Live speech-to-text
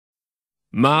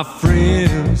My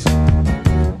friends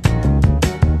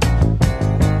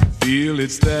feel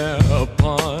it's their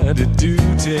appointed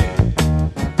duty.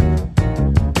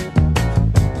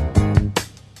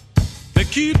 They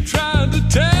keep trying to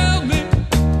tell me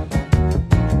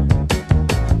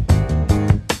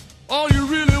all you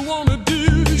really want to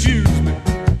do is use me.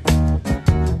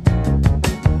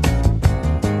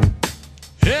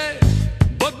 Hey,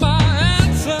 but my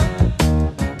answer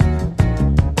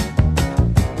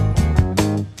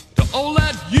to all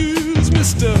that use me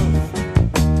stuff,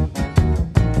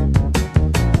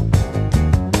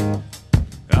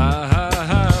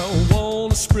 I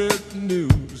wanna spread the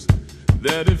news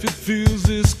that if it feels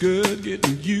this good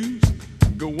getting used,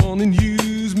 go on and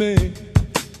use me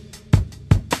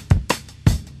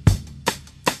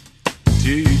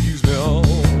till you use me all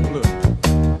up.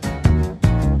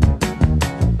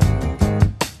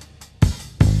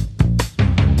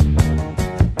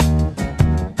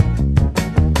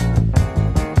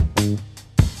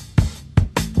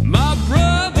 My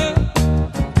brother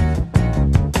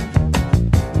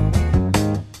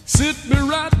sit me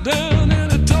right down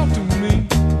and he talked to me.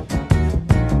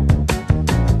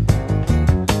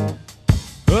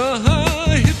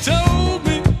 He told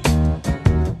me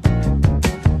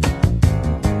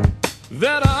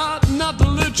that I ought not to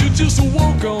let you just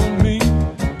walk on me.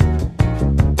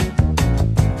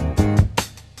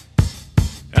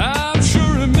 I'm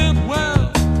sure he meant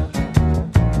well,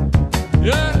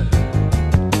 yeah,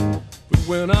 but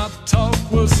when our talk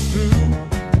was through,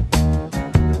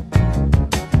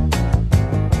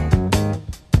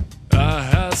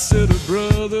 I said,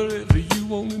 brother, if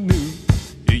you only knew,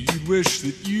 you'd wish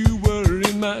that you were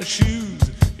in my shoes.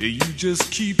 You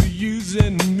just keep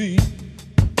using me.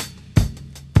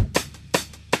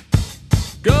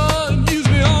 Go and use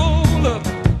me all up.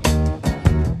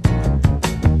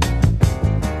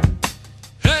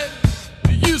 Hey,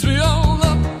 use me all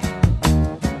up.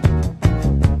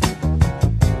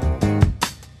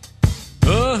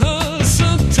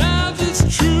 Sometimes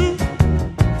it's true.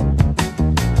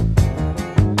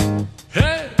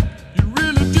 Hey, you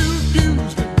really do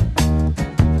abuse me.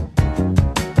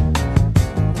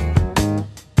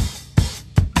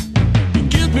 You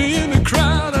get me in a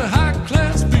crowd of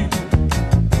high-class people,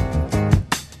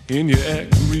 and you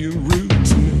act real rude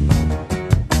to me.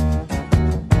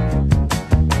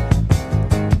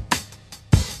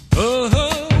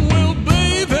 Well,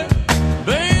 baby,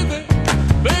 baby,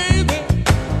 baby,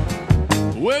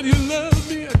 when you love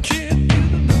me, I can't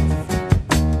get enough.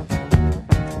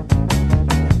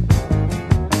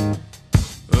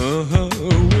 Well,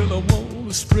 I want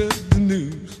to spread the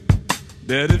news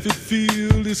that if it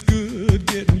feels it's good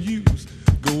getting used,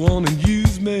 go on and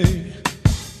use me.